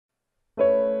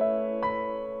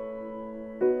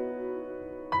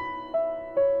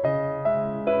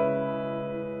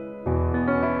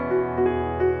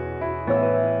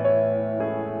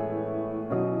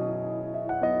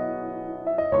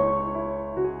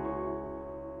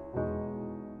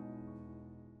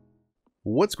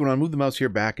What's going on? Move the Mouse here,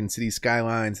 back in City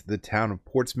Skylines, the town of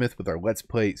Portsmouth, with our Let's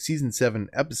Play Season 7,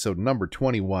 Episode number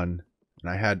 21. And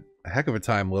I had a heck of a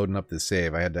time loading up this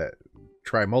save. I had to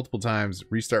try multiple times,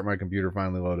 restart my computer,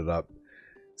 finally load it up.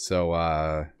 So,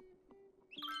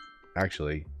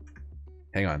 actually,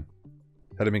 hang on.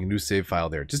 Had to make a new save file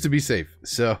there, just to be safe.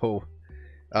 So,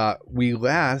 we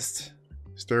last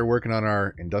started working on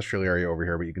our industrial area over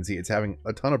here, but you can see it's having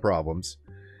a ton of problems.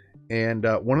 And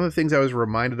one of the things I was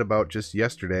reminded about just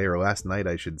yesterday, or last night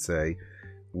I should say,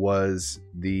 was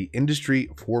the Industry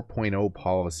 4.0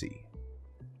 policy.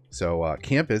 So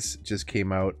Campus just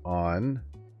came out on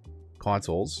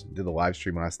consoles, did the live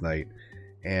stream last night,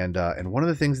 and one of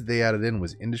the things that they added in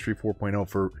was Industry 4.0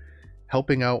 for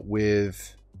helping out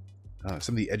with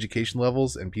some of the education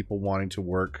levels and people wanting to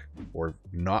work or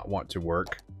not want to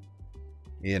work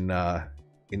in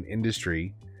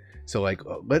industry. So, like,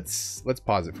 let's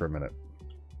pause it for a minute.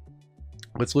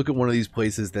 Let's look at one of these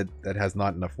places that has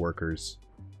not enough workers.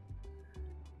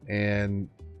 And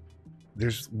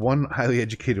there's one highly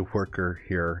educated worker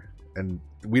here, and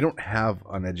we don't have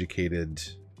uneducated,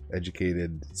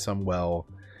 educated, some well.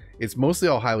 It's mostly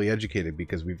all highly educated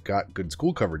because we've got good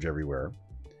school coverage everywhere.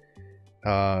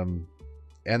 And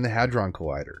the Hadron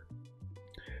Collider.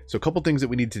 So a couple things that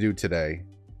we need to do today.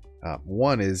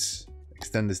 One is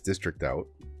extend this district out.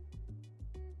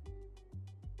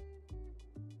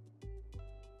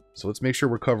 So let's make sure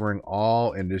we're covering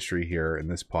all industry here in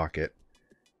this pocket.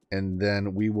 And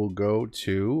then we will go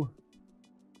to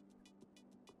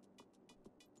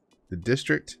the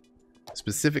district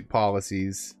specific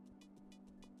policies.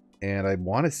 And I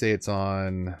want to say it's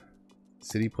on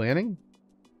city planning.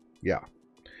 Yeah.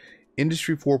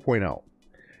 Industry 4.0.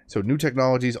 So new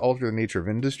technologies alter the nature of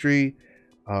industry.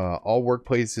 All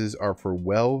workplaces are for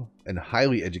well and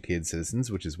highly educated citizens,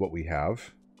 which is what we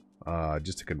have.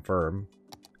 Just to confirm.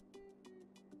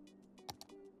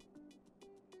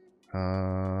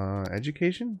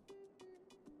 Education?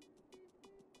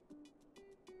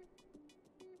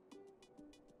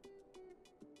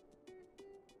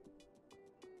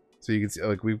 So you can see,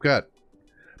 like, we've got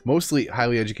mostly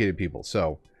highly educated people.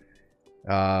 So,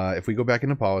 if we go back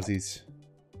into policies,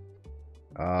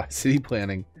 city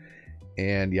planning,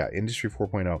 and yeah, Industry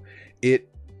 4.0, it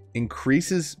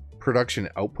increases production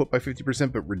output by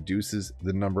 50%, but reduces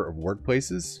the number of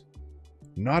workplaces.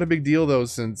 Not a big deal, though,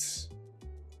 since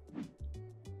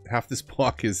half this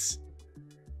block is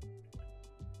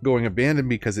going abandoned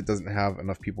because it doesn't have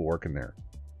enough people working there.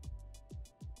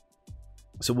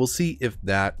 So we'll see if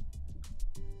that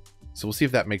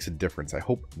makes a difference. I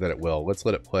hope that it will. Let's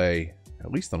let it play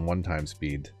at least on 1x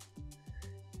speed.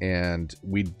 And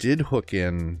we did hook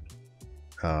in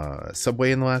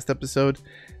Subway in the last episode,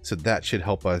 so that should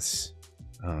help us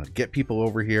get people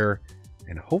over here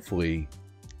and hopefully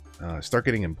start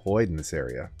getting employed in this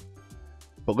area.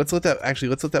 But let's let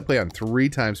that play on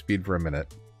 3x speed for a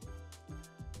minute,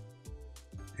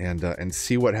 and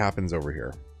see what happens over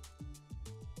here.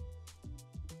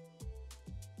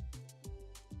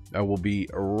 I will be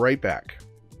right back.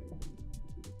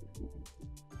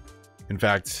 In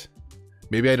fact,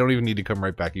 maybe I don't even need to come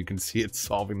right back. You can see it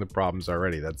solving the problems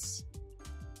already. That's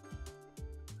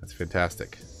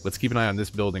fantastic. Let's keep an eye on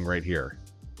this building right here.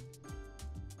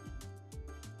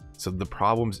 So the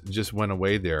problems just went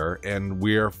away there, and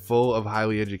we're full of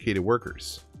highly educated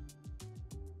workers.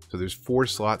 So there's 4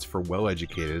 slots for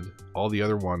well-educated. All the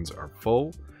other ones are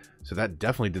full. So that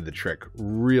definitely did the trick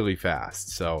really fast.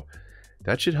 So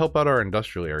that should help out our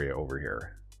industrial area over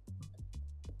here.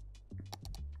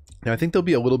 Now I think they'll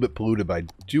be a little bit polluted, but I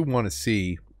do want to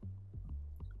see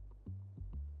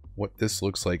what this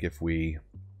looks like if we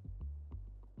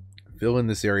fill in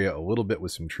this area a little bit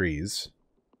with some trees.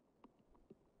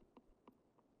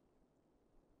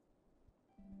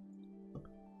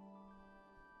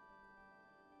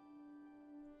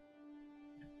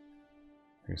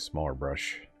 A smaller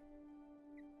brush.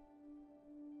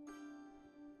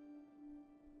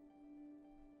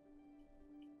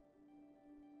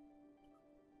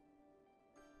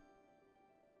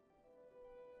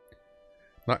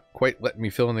 Not quite letting me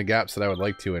fill in the gaps that I would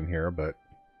like to in here, but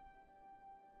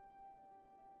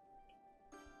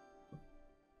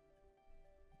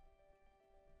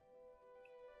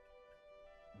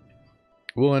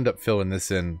we'll end up filling this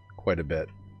in quite a bit.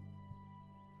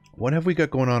 What have we got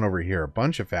going on over here? A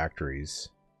bunch of factories.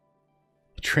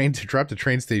 Dropped a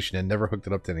train station and never hooked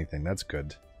it up to anything. That's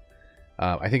good.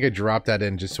 I think I dropped that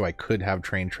in just so I could have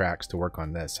train tracks to work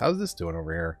on this. How's this doing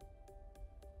over here?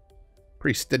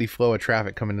 Pretty steady flow of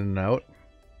traffic coming in and out.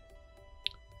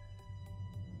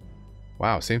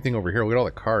 Wow, same thing over here. Look at all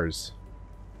the cars.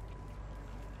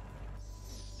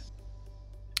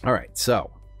 All right,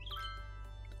 so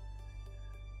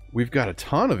we've got a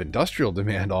ton of industrial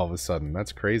demand all of a sudden.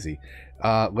 That's crazy.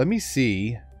 Let me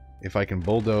see if I can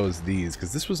bulldoze these,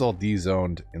 because this was all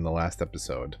D-zoned in the last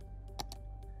episode.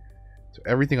 So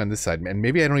everything on this side, and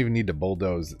maybe I don't even need to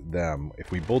bulldoze them.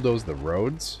 If we bulldoze the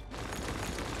roads,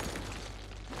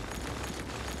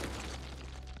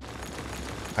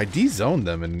 I D-zoned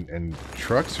them, and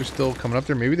trucks are still coming up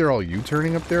there. Maybe they're all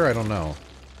U-turning up there. I don't know.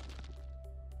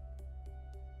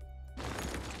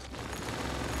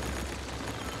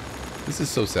 This is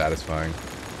so satisfying.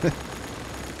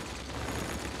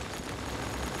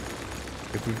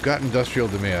 If we've got industrial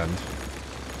demand,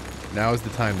 now is the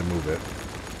time to move it.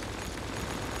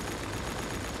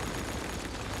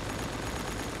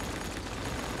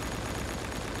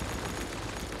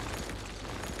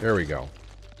 There we go.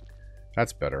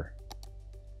 That's better.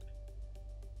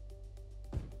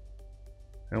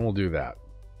 And we'll do that.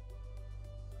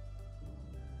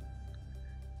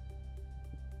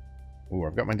 Ooh,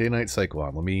 I've got my day-night cycle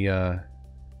on. Let me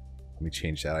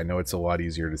change that. I know it's a lot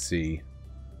easier to see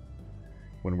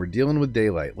when we're dealing with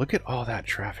daylight. Look at all that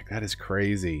traffic. That is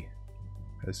crazy.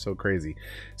 That is so crazy.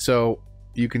 So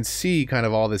you can see kind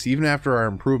of all this. Even after our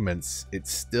improvements,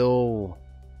 it's still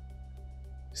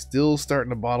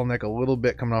starting to bottleneck a little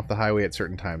bit coming off the highway at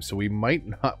certain times. So we might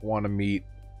not want to meet...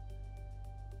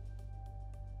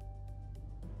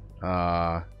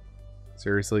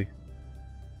 seriously?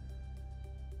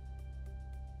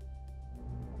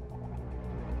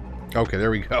 Okay,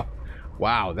 there we go.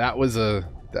 Wow, that was a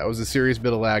serious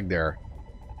bit of lag there.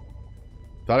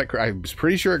 I was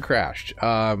pretty sure it crashed.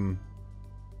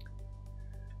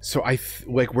 So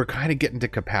like we're kind of getting to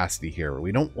capacity here.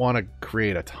 We don't want to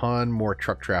create a ton more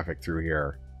truck traffic through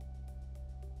here.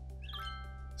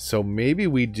 So maybe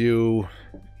we do...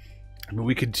 I mean,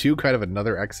 we could do kind of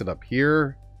another exit up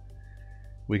here.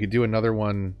 We could do another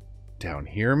one down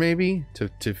here maybe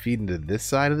to feed into this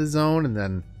side of the zone and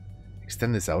then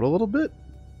extend this out a little bit.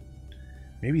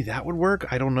 Maybe that would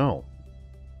work. I don't know.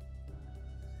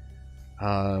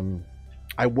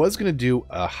 I was going to do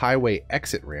a highway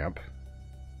exit ramp.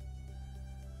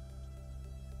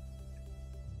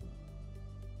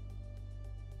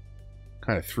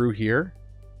 Kind of through here.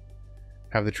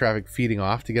 Have the traffic feeding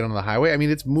off to get on the highway. I mean,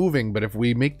 it's moving, but if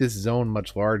we make this zone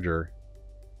much larger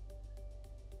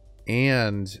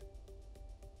and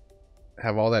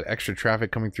have all that extra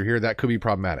traffic coming through here, that could be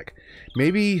problematic.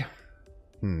 Maybe...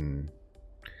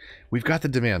 We've got the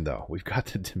demand, though. We've got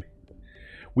the demand.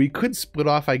 We could split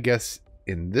off, I guess,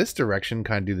 in this direction,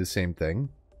 kind of do the same thing.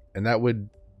 And that would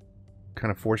kind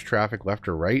of force traffic left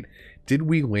or right. Did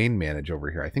we lane manage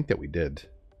over here? I think that we did.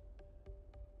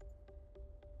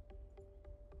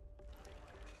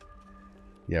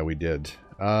 Yeah, we did.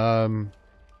 All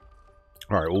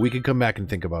right, well, we can come back and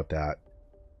think about that.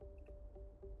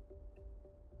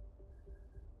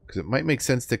 Because it might make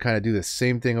sense to kind of do the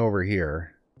same thing over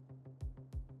here.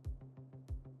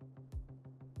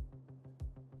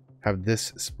 Have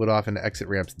this split off into exit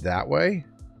ramps that way.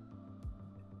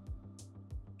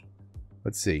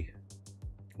 Let's see.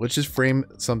 Let's just frame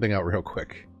something out real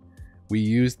quick. We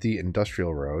used the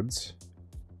industrial roads.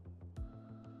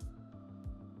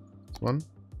 This one.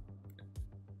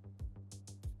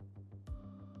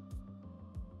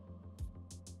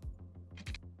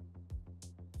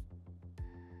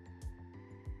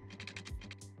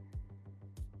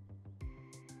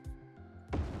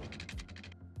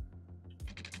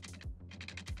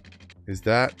 Is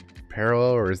that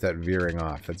parallel or is that veering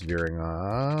off? That's veering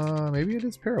off. Maybe it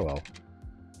is parallel.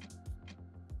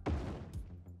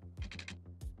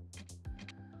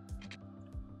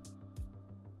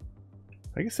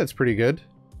 I guess that's pretty good.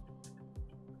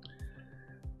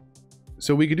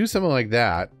 So we could do something like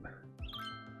that.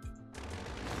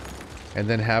 And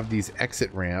then have these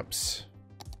exit ramps.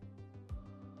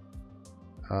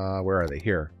 Where are they?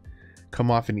 Here. Come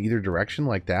off in either direction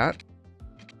like that.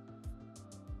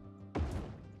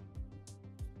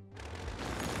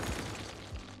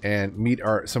 And meet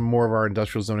some more of our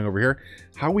industrial zoning over here.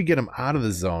 How we get them out of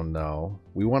the zone, though,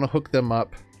 we want to hook them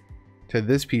up to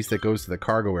this piece that goes to the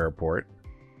cargo airport.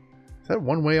 Is that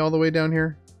one way all the way down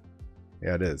here?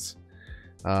 Yeah, it is.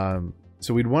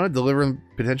 So we'd want to deliver them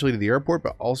potentially to the airport,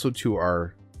 but also to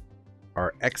our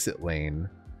exit lane,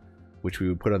 which we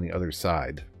would put on the other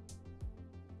side.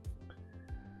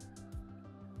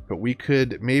 But we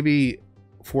could maybe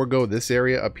forego this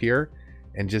area up here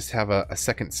and just have a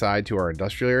second side to our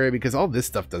industrial area, because all this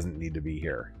stuff doesn't need to be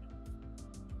here.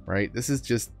 Right? This is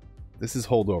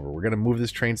holdover. We're going to move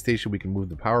this train station. We can move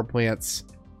the power plants.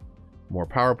 More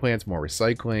power plants, more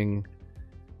recycling.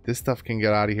 This stuff can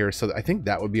get out of here. So I think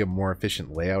that would be a more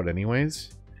efficient layout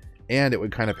anyways. And it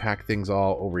would kind of pack things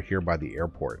all over here by the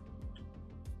airport.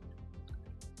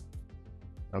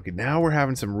 Okay, now we're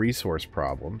having some resource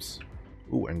problems.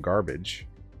 Ooh, and garbage.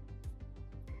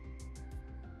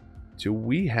 Do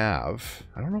we have...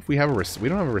 I don't know if we have a... We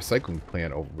don't have a recycling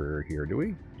plant over here, do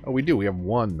we? Oh, we do. We have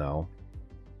one, though.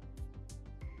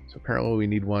 So apparently we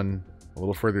need one a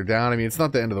little further down. I mean, it's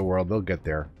not the end of the world. They'll get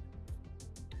there.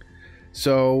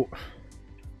 So,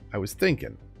 I was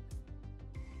thinking.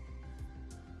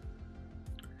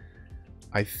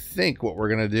 I think what we're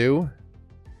going to do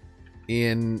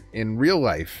in real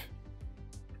life,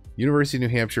 University of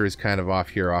New Hampshire is kind of off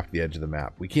here, off the edge of the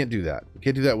map. We can't do that. We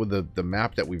can't do that with the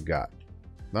map that we've got.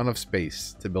 Not enough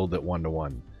space to build it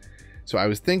one-to-one. So I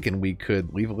was thinking we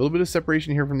could leave a little bit of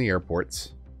separation here from the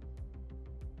airports.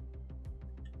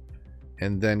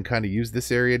 And then kind of use this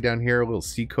area down here, a little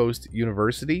Seacoast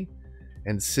University.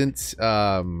 And since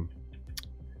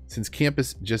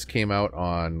campus just came out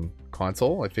on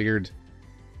console, I figured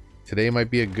today might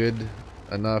be a good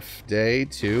enough day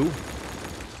to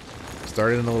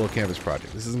start in a little campus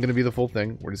project. This isn't going to be the full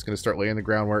thing. We're just going to start laying the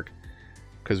groundwork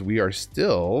because we are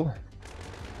still...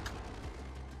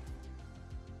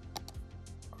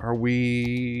 Are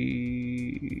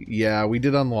we... Yeah, we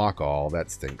did unlock all. That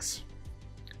stinks.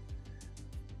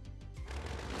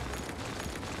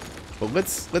 But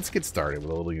let's get started with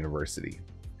a little university.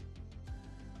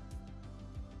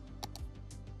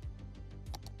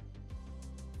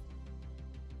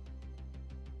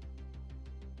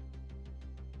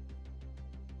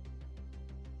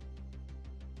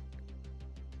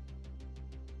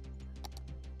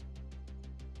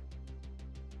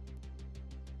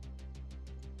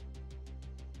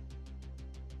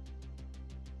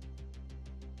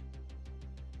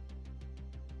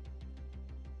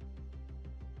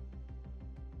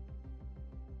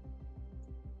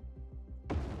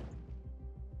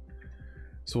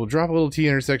 So we'll drop a little T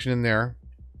intersection in there.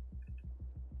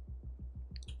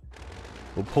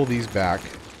 We'll pull these back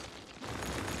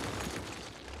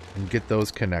and get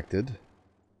those connected.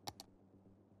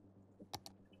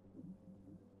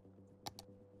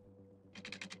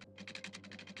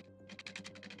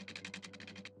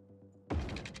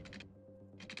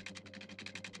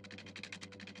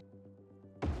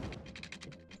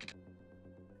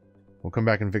 We'll come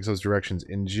back and fix those directions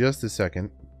in just a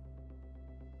second.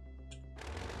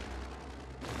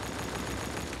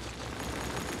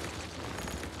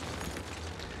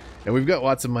 And we've got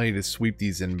lots of money to sweep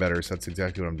these in better, so that's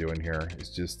exactly what I'm doing here. It's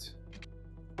just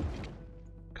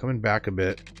coming back a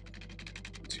bit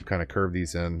to kind of curve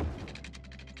these in.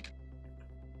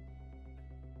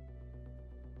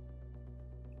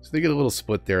 So they get a little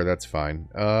split there, that's fine.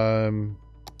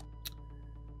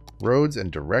 Roads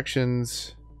and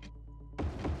directions.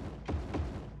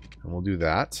 And we'll do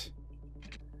that.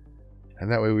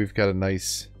 And that way we've got a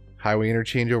nice highway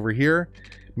interchange over here.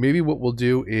 Maybe what we'll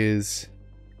do is...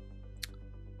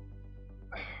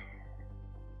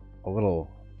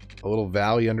 a little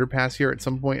valley underpass here at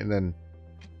some point, and then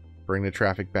bring the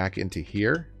traffic back into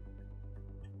here.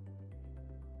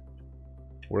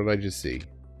 What did I just see?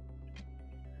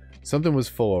 Something was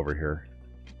full over here.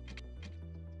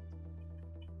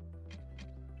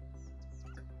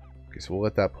 Okay, so we'll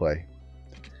let that play.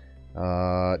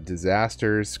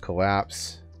 Disasters,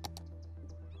 collapse.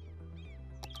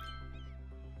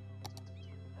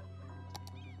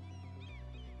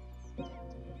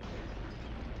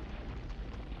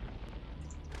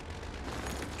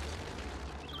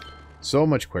 So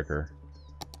much quicker.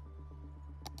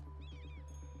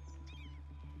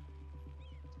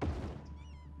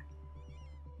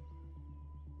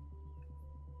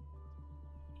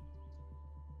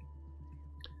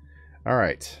 All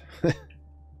right.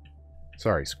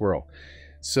 Sorry, squirrel.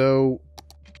 So,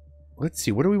 let's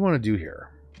see. What do we want to do here?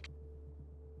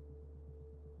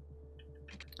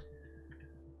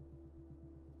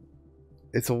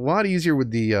 It's a lot easier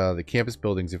with the campus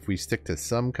buildings if we stick to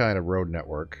some kind of road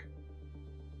network.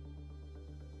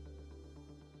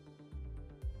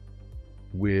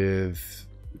 With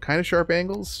kind of sharp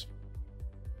angles.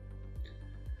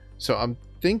 So I'm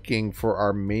thinking for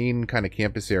our main kind of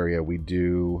campus area, we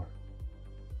do...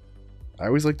 I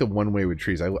always like the one-way with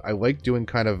trees. I like doing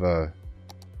kind of a...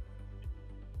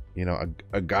 You know,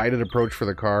 a guided approach for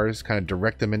the cars. Kind of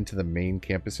direct them into the main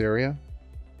campus area.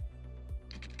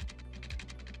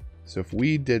 So if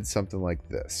we did something like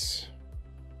this.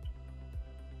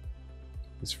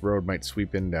 This road might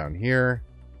sweep in down here.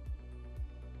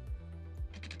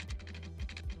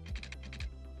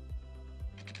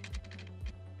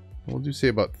 We'll do, say,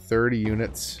 about 30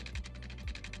 units.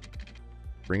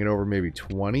 Bring it over maybe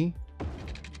 20.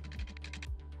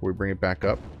 Before we bring it back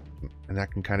up. And that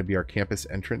can kind of be our campus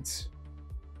entrance.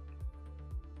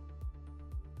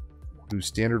 We'll do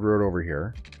standard road over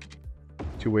here.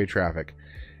 Two-way traffic.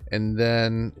 And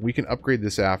then we can upgrade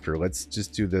this after. Let's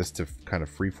just do this to kind of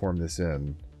freeform this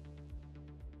in.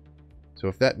 So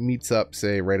if that meets up,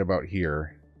 say, right about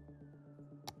here,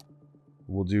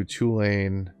 we'll do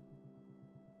 2-lane.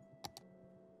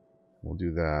 We'll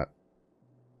do that.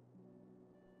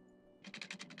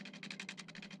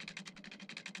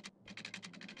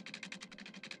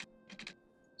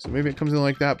 So maybe it comes in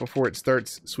like that before it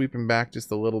starts sweeping back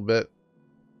just a little bit.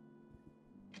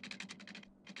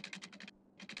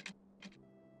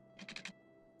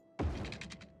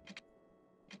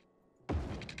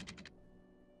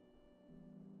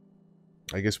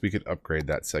 I guess we could upgrade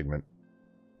that segment.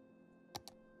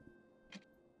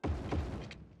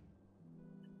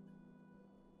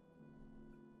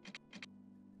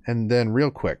 And then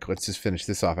real quick, let's just finish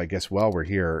this off, I guess, while we're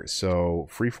here. So,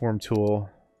 freeform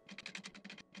tool.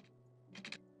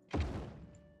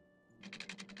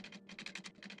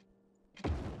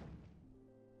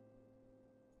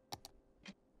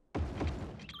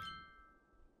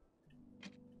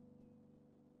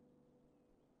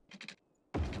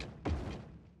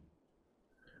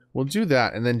 We'll do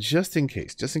that, and then just in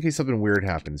case something weird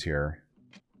happens here.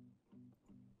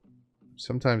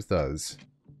 Sometimes does.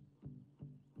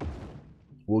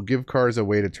 We'll give cars a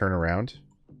way to turn around.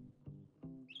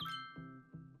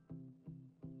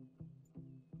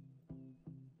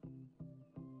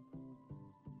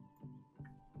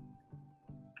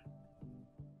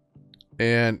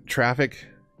 And traffic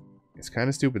is kind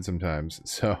of stupid sometimes,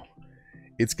 so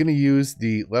it's going to use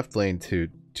the left lane to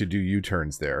do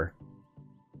U-turns there.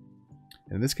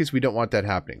 In this case, we don't want that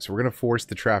happening. So we're going to force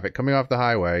the traffic coming off the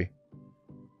highway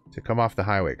to come off the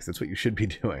highway, because that's what you should be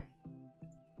doing.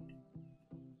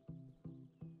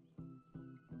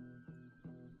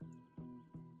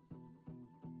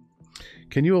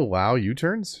 Can you allow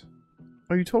U-turns?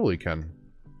 Oh, you totally can.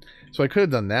 So I could have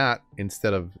done that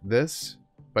instead of this,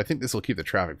 but I think this will keep the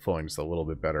traffic flowing just a little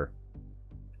bit better.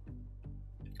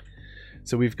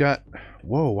 So we've got...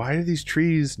 Whoa, why are these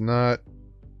trees not...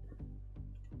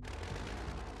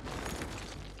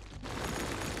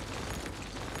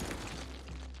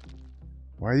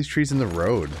 Why are these trees in the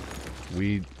road?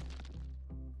 We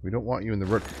don't want you in the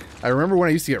road. I remember when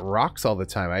I used to get rocks all the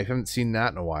time. I haven't seen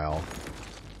that in a while.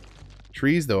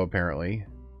 Trees, though, apparently.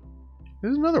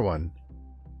 There's another one.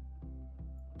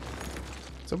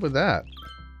 What's up with that?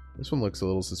 This one looks a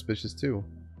little suspicious, too.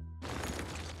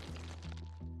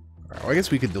 Alright, well, I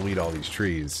guess we could delete all these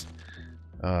trees.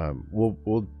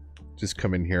 We'll just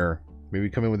come in here. Maybe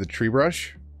come in with a tree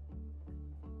brush?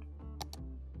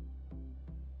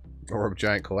 Or a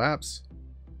giant collapse.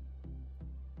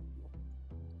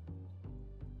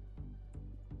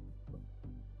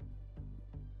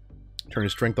 Turn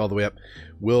his strength all the way up.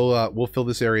 We'll fill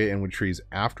this area in with trees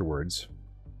afterwards.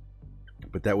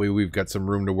 But that way we've got some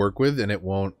room to work with and it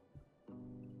won't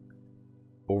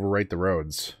overwrite the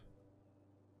roads.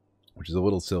 Which is a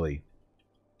little silly.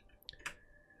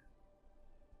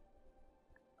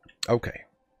 Okay.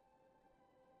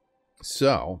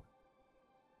 So...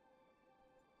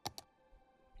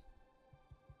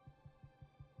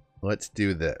 let's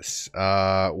do this.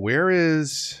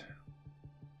 Where's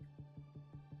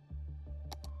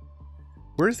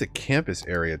the campus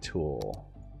area tool?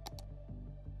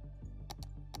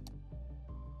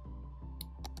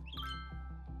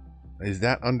 Is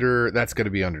that under... that's going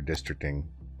to be under districting.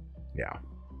 Yeah.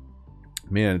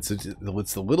 Man, it's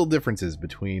the little differences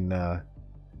between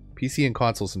PC and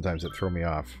console sometimes that throw me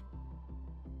off.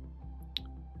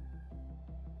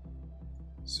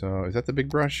 So, is that the big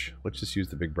brush? Let's just use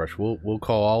the big brush. We'll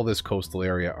call all this coastal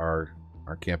area our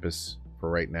campus for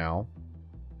right now.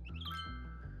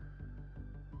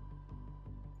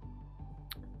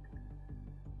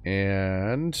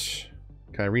 And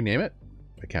can I rename it?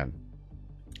 I can.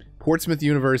 Portsmouth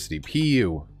University,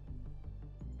 PU.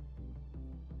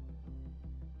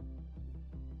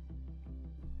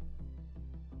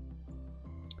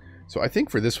 So I think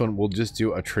for this one, we'll just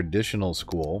do a traditional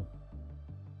school.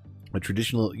 A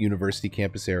traditional university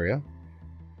campus area.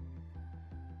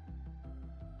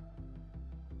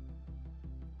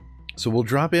 So we'll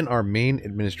drop in our main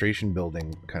administration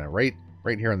building kind of right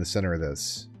here in the center of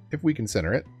this. If we can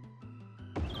center it.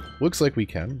 Looks like we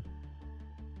can.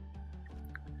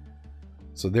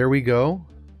 So there we go.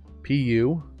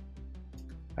 PU.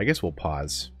 I guess we'll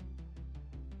pause.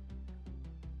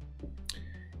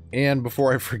 And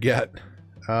before I forget,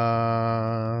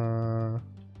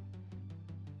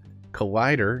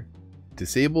 Collider,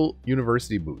 disable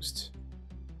university boost.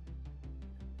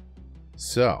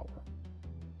 So,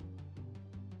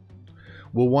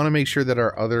 We'll want to make sure that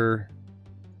our other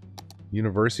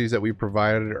universities that we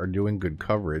provided are doing good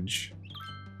coverage.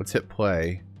 Let's hit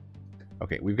play.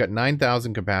 Okay, we've got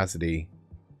 9,000 capacity.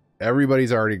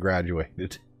 Everybody's already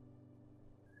graduated.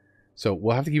 So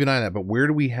we'll have to keep an eye on that. But where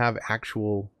do we have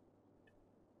actual...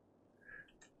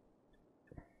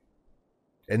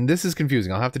 And this is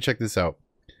confusing. I'll have to check this out.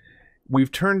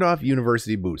 We've turned off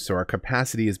university boost, so our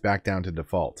capacity is back down to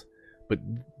default. But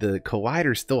the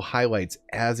collider still highlights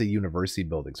as a university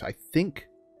building. So I think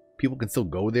people can still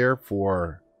go there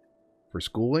for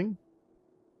schooling.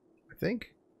 I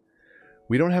think.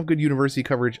 We don't have good university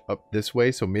coverage up this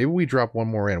way, so maybe we drop one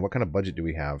more in. What kind of budget do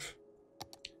we have?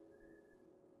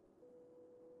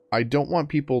 I don't want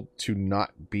people to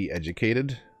not be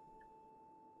educated.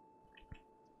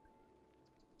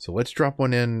 So let's drop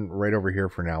one in right over here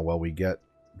for now while we get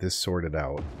this sorted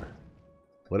out.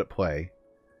 Let it play.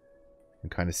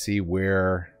 And kind of see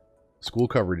where school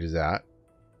coverage is at.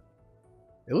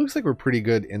 It looks like we're pretty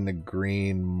good in the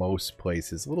green most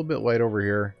places. A little bit light over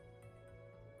here.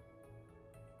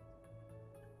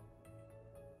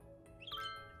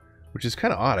 Which is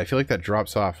kind of odd. I feel like that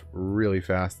drops off really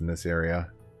fast in this area.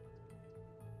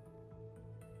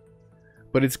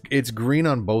 But it's green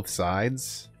on both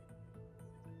sides.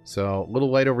 So, a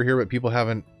little light over here, but people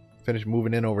haven't finished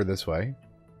moving in over this way.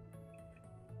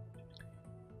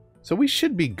 So we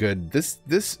should be good.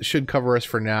 This should cover us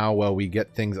for now while we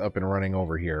get things up and running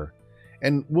over here.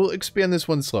 And we'll expand this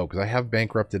one slow, because I have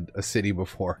bankrupted a city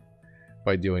before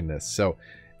by doing this. So,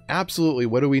 absolutely,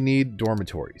 what do we need?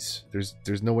 Dormitories.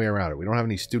 There's no way around it. We don't have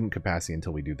any student capacity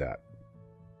until we do that.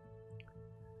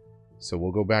 So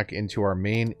we'll go back into our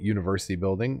main university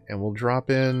building, and we'll drop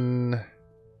in...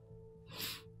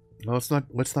 No,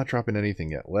 let's not drop in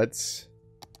anything yet. Let's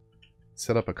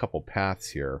set up a couple paths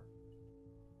here.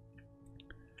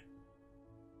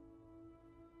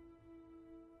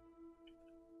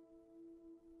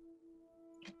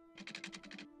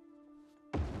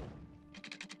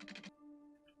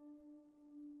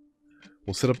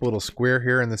 We'll set up a little square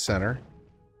here in the center.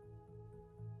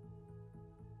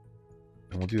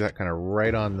 And we'll do that kind of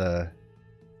right on the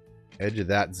edge of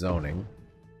that zoning.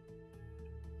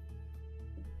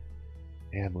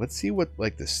 And let's see what,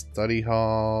 like, the study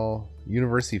hall,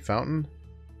 university fountain.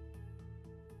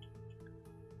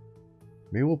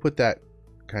 Maybe we'll put that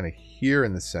kind of here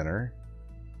in the center.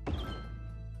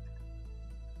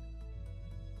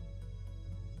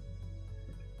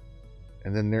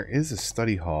 And then there is a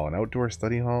study hall, an outdoor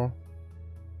study hall.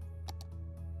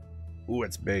 Ooh,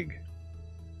 it's big.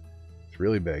 It's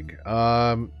really big.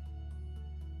 I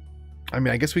mean,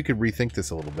 I guess we could rethink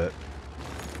this a little bit.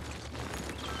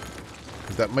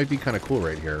 Because that might be kind of cool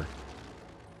right here.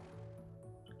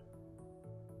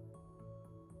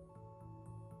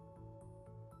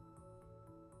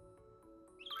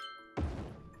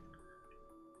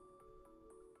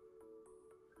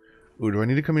 Ooh, do I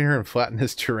need to come in here and flatten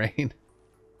this terrain?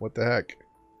 What the heck?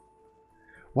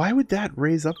 Why would that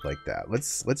raise up like that?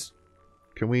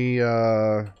 Can we,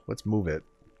 let's move it.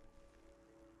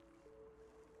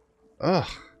 Ugh.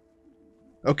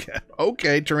 Okay.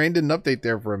 Okay, terrain didn't update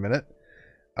there for a minute.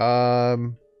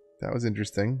 That was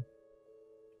interesting.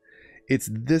 It's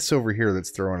this over here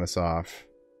that's throwing us off.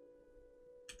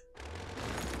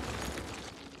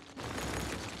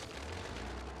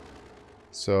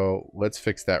 So let's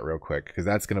fix that real quick, because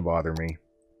that's going to bother me.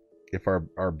 If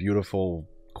our beautiful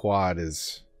quad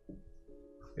is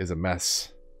a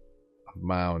mess of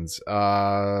mounds.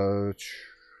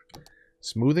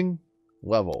 Smoothing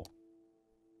level.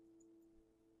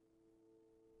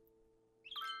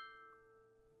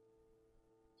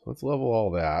 So let's level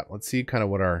all that. Let's see kind of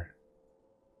what our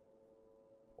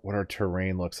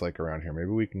terrain looks like around here.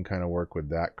 Maybe we can kind of work with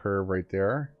that curve right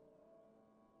there.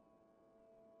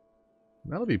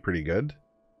 That'll be pretty good.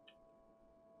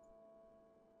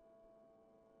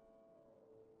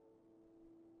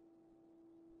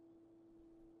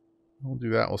 We'll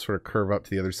do that. We'll sort of curve up to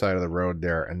the other side of the road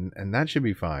there, and that should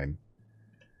be fine.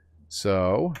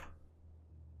 So,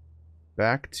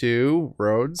 back to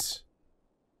roads.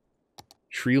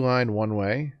 Tree line one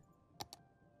way.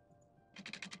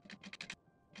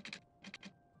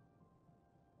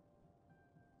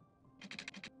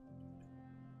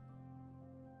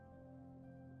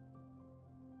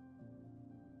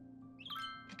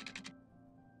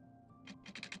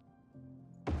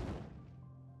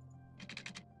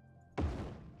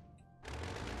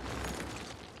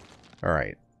 All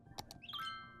right.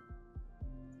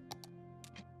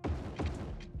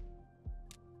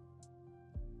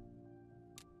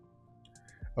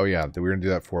 Oh yeah, we're gonna do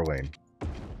that 4-lane.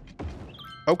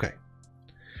 Okay.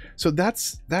 So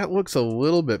that looks a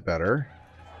little bit better.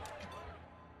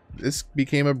 this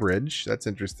became a bridge. That's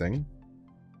interesting.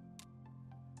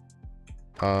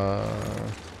 Try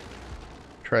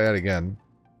that again.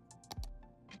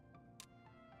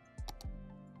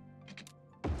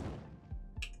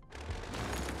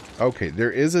 Okay,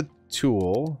 there is a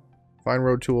tool. Find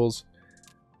road tools.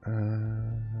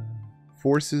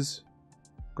 Forces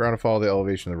ground to follow the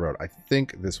elevation of the road. I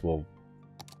think this will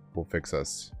fix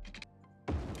us.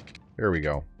 There we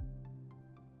go.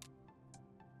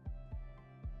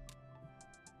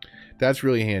 That's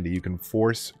really handy. You can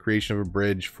force creation of a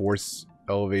bridge, force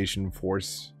elevation,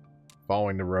 force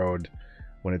following the road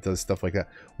when it does stuff like that.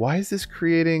 Why is this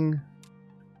creating...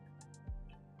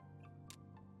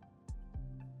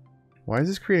 Why is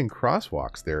this creating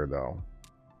crosswalks there, though?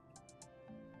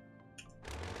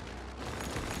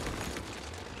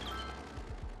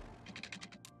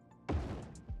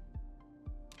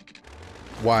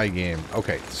 Y game.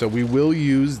 Okay, so we will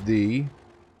use the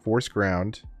force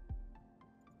ground.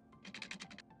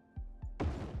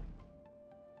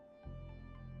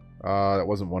 That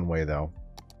wasn't one way, though.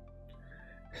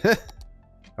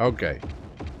 Okay.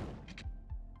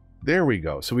 There we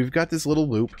go. So we've got this little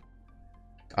loop.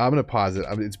 I'm going to pause it.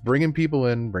 It's bringing people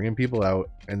in, bringing people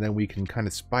out, and then we can kind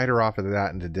of spider off of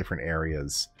that into different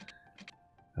areas.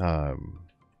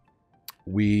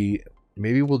 Maybe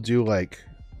we'll do, like,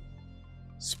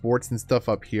 sports and stuff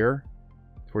up here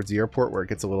towards the airport where it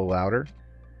gets a little louder.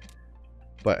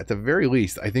 But at the very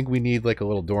least, I think we need, like, a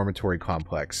little dormitory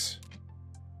complex.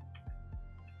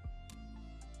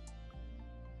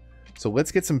 So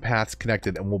let's get some paths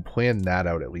connected, and we'll plan that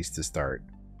out at least to start.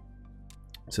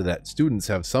 So that students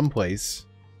have some place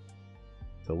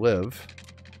to live.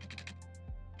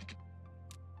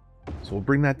 So we'll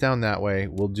bring that down that way.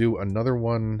 We'll do another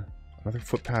one, another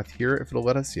footpath here if it'll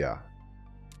let us. Yeah.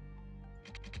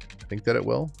 I think that it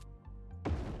will.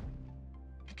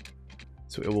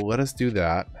 So it will let us do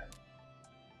that.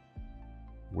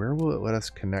 Where will it let us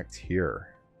connect here?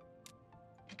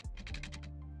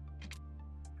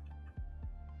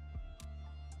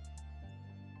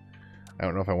 I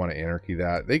don't know if I want to anarchy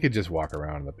that. They could just walk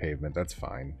around on the pavement. That's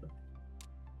fine.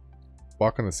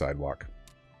 Walk on the sidewalk.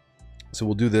 So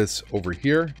we'll do this over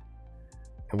here.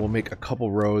 And we'll make a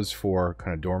couple rows for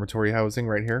kind of dormitory housing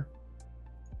right here.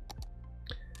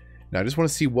 Now I just want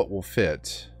to see what will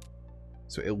fit.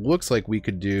 So it looks like we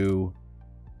could do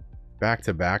back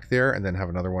to back there and then have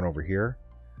another one over here.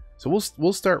 So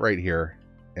we'll start right here.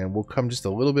 And we'll come just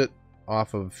a little bit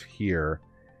off of here.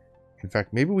 In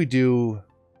fact, maybe we do...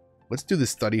 Let's do the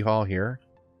study hall here.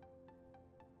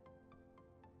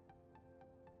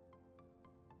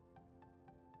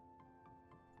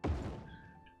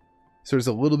 So there's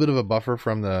a little bit of a buffer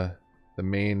from the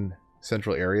main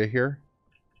central area here.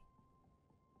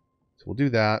 So we'll do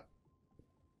that.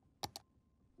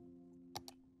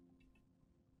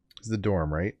 This is the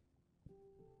dorm, right?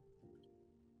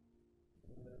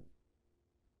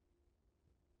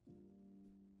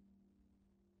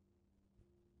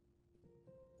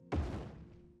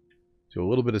 Do a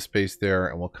little bit of space there,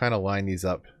 and we'll kind of line these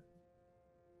up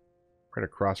right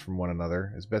across from one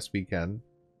another as best we can.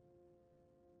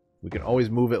 We can always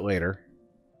move it later.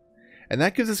 And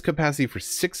that gives us capacity for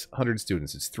 600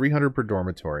 students. It's 300 per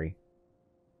dormitory.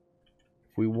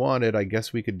 If we wanted, I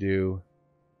guess we could do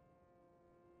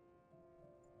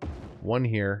one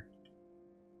here.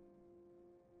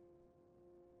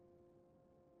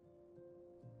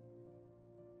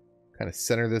 Kind of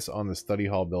center this on the study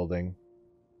hall building.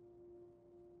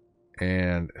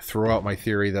 And throw out my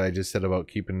theory that I just said about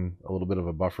keeping a little bit of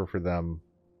a buffer for them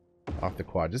off the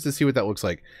quad. Just to see what that looks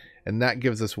like. And that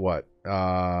gives us what?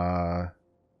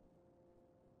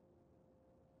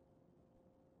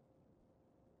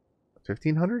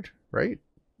 1,500, right?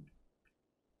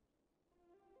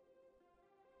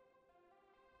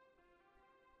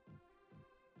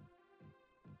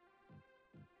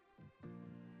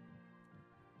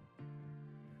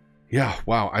 Yeah,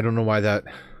 wow. I don't know why that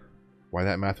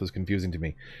math was confusing to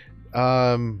me.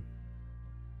 I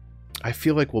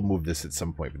feel like we'll move this at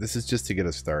some point, but this is just to get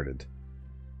us started.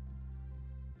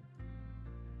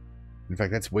 In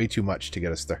fact, that's way too much to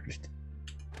get us started.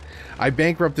 I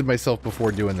bankrupted myself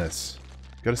before doing this.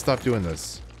 Gotta stop doing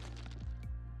this.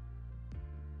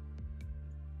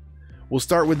 We'll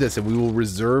start with this, and we will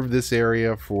reserve this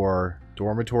area for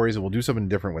dormitories, and we'll do something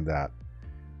different with that.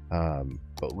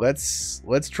 But let's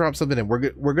drop something in.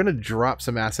 We're gonna drop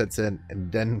some assets in, and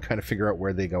then kind of figure out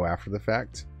where they go after the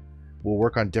fact. We'll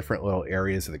work on different little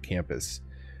areas of the campus.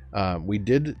 We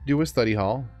did do a study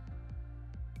hall.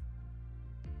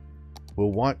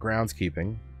 We'll want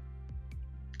groundskeeping.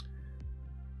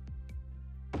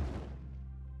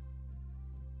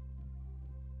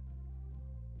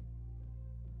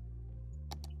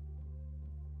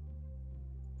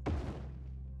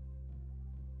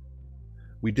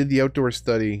 We did the outdoor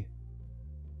study.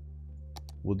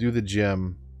 We'll do the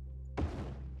gym.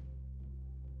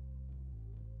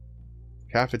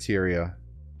 Cafeteria.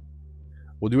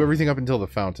 We'll do everything up until the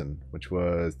fountain, which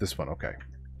was this one. Okay.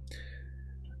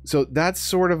 So that's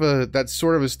sort of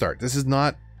a start. This is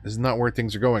not where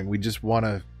things are going. We just want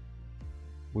to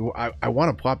I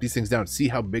want to plop these things down, see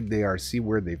how big they are, see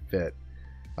where they fit,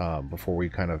 before we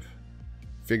kind of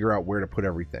figure out where to put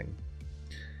everything.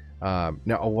 Now,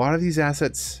 a lot of these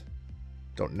assets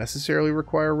don't necessarily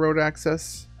require road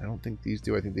access. I don't think these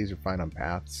do. I think these are fine on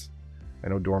paths. I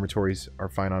know dormitories are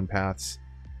fine on paths.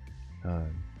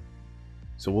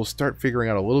 So we'll start figuring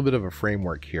out a little bit of a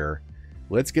framework here.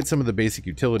 Let's get some of the basic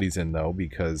utilities in, though,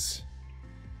 because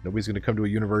nobody's going to come to a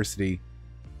university.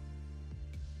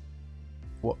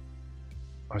 Well,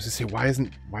 I was going to say,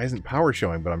 why isn't power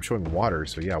showing? But I'm showing water,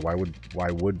 so yeah, why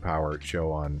would power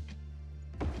show on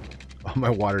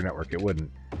my water network? It wouldn't.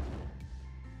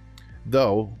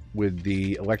 Though, with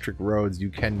the electric roads, you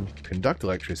can conduct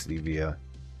electricity via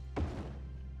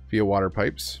water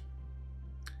pipes.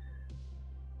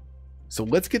 So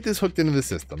let's get this hooked into the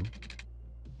system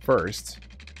first.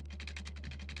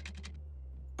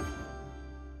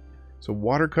 So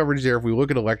water coverage there. If we look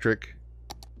at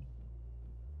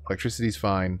electricity's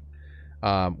fine.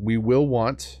 We will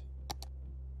want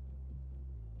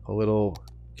a little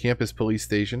campus police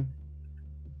station.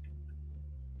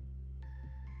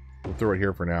 We'll throw it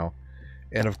here for now.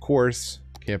 And of course,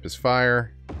 campus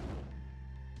fire.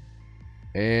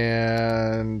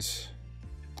 And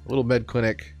a little med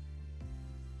clinic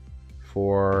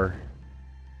for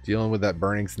dealing with that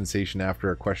burning sensation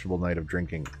after a questionable night of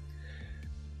drinking.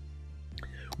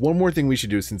 One more thing we should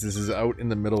do, since this is out in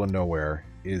the middle of nowhere,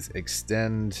 is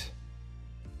extend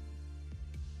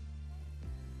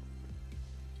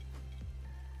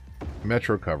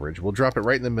metro coverage. We'll drop it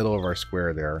right in the middle of our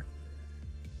square there.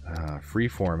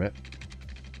 Freeform it.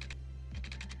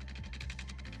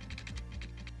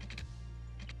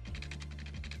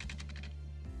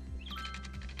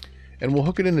 And we'll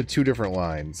hook it into 2 different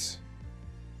lines.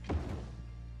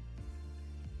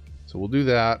 So we'll do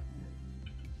that.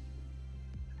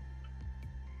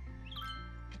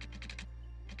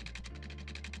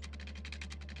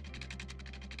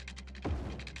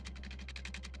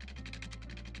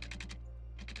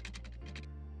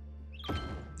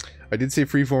 I did say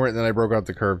freeform it, and then I broke out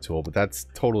the curve tool, but that's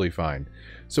totally fine.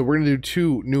 So we're going to do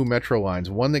 2 new metro lines.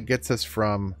 One that gets us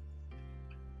from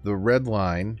the red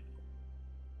line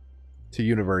to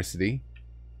university.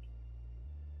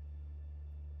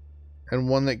 And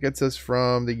one that gets us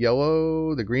from the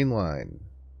green line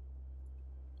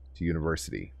to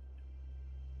university.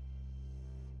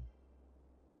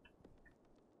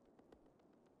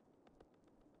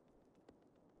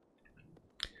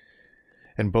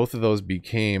 And both of those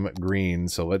became green,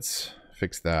 so let's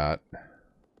fix that.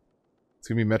 It's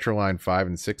going to be Metro Line 5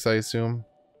 and 6, I assume.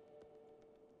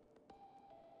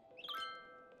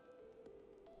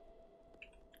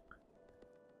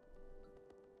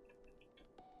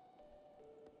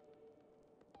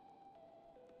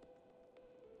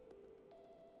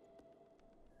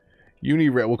 Uni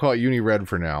Red, we'll call it Uni Red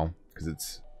for now, because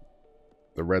it's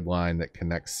the red line that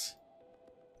connects.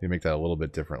 You make that a little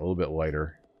bit different, a little bit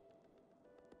lighter.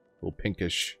 A little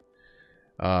pinkish.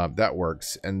 That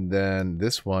works. And then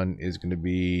this one is going to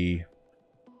be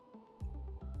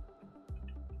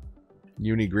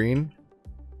Uni Green.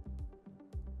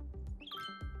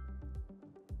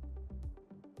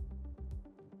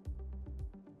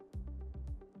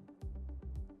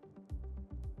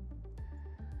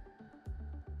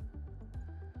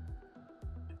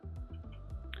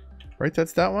 Right,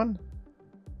 that's that one?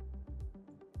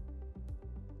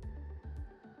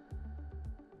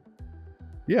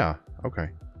 Yeah, okay.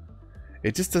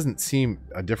 It just doesn't seem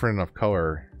a different enough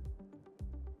color.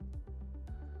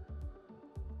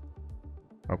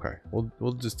 Okay,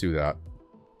 we'll just do that.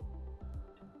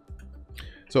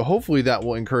 So hopefully that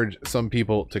will encourage some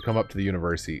people to come up to the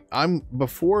university.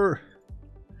 Before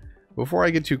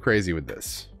I get too crazy with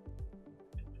this,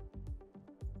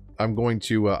 I'm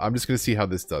just going to see how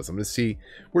this does. I'm going to see,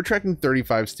 we're tracking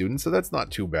 35 students, so that's not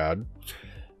too bad.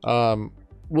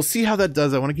 We'll see how that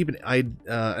does. I want to keep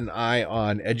an eye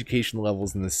on education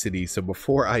levels in the city. So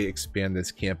before I expand this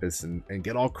campus and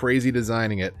get all crazy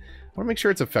designing it, I want to make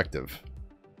sure it's effective.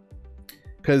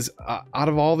 Because out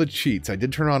of all the cheats, I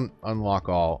did turn on unlock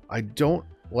all. I don't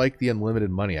like the unlimited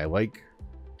money. I like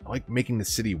making the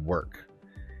city work.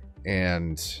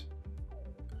 And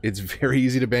it's very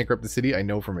easy to bankrupt the city, I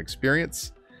know from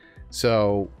experience.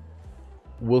 So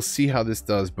we'll see how this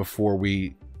does before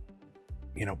we,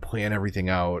 plan everything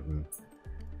out. And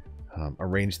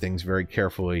arrange things very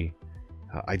carefully.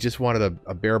 I just wanted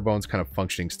a bare bones kind of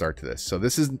functioning start to this. So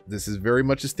this is very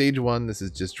much a stage one. This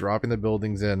is just dropping the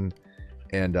buildings in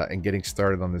and getting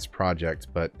started on this project.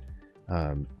 But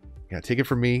yeah, take it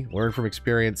from me, learn from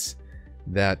experience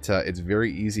that it's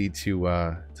very easy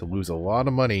to lose a lot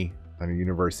of money on a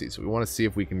university. So we want to see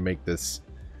if we can make this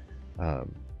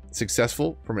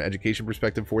successful from an education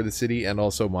perspective for the city and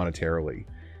also monetarily.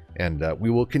 And we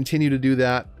will continue to do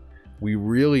that. We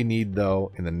really need,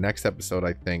 though, in the next episode,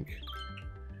 I think,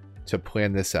 to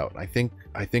plan this out. I think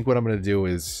what I'm going to do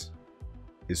is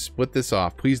split this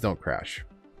off. Please don't crash.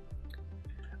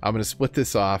 I'm going to split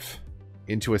this off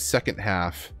into a second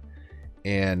half,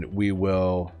 and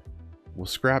we'll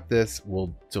scrap this.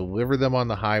 We'll deliver them on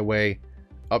the highway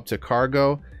up to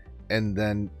cargo, and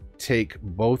then take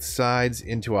both sides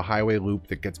into a highway loop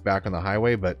that gets back on the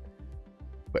highway. But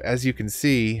as you can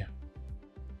see,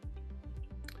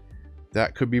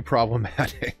 that could be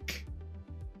problematic.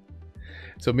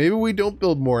 So maybe we don't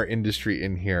build more industry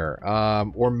in here.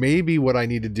 Or maybe what I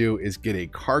need to do is get a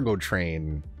cargo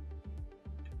train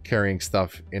carrying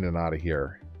stuff in and out of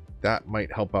here. That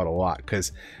might help out a lot,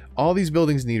 because all these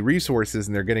buildings need resources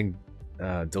and they're getting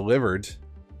delivered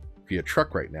via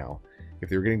truck right now. If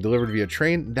they were getting delivered via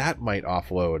train, that might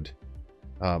offload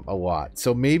a lot.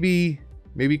 So maybe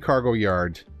cargo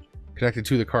yard connected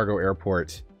to the cargo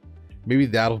airport. Maybe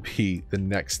that'll be the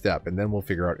next step, and then we'll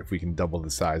figure out if we can double the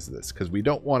size of this, because we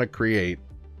don't want to create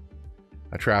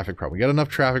a traffic problem. We got enough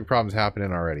traffic problems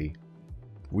happening already.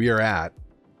 We are at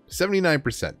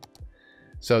 79%.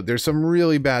 So there's some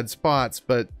really bad spots,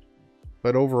 but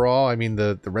overall, I mean,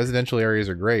 the residential areas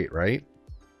are great, right?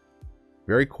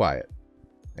 Very quiet.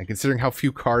 And considering how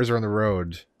few cars are on the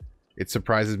road, it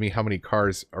surprises me how many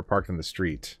cars are parked on the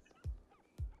street.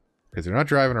 Because they're not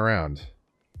driving around.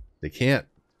 They can't.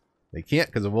 They can't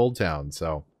because of Old Town.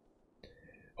 So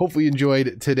hopefully you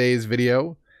enjoyed today's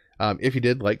video. If you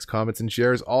did, likes, comments, and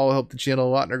shares all help the channel a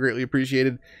lot and are greatly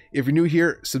appreciated. If you're new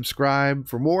here, subscribe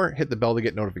for more. Hit the bell to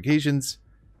get notifications.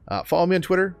 Follow me on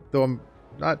Twitter, though I'm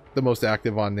not the most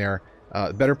active on there.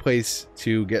 A better place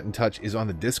to get in touch is on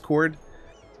the Discord.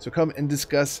 So come and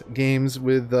discuss games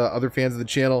with other fans of the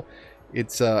channel.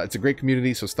 It's a great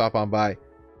community, so stop on by.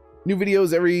 New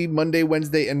videos every Monday,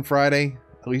 Wednesday, and Friday.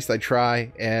 At least I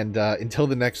try. And until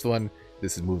the next one,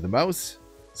 this is Move the Mouse,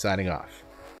 signing off.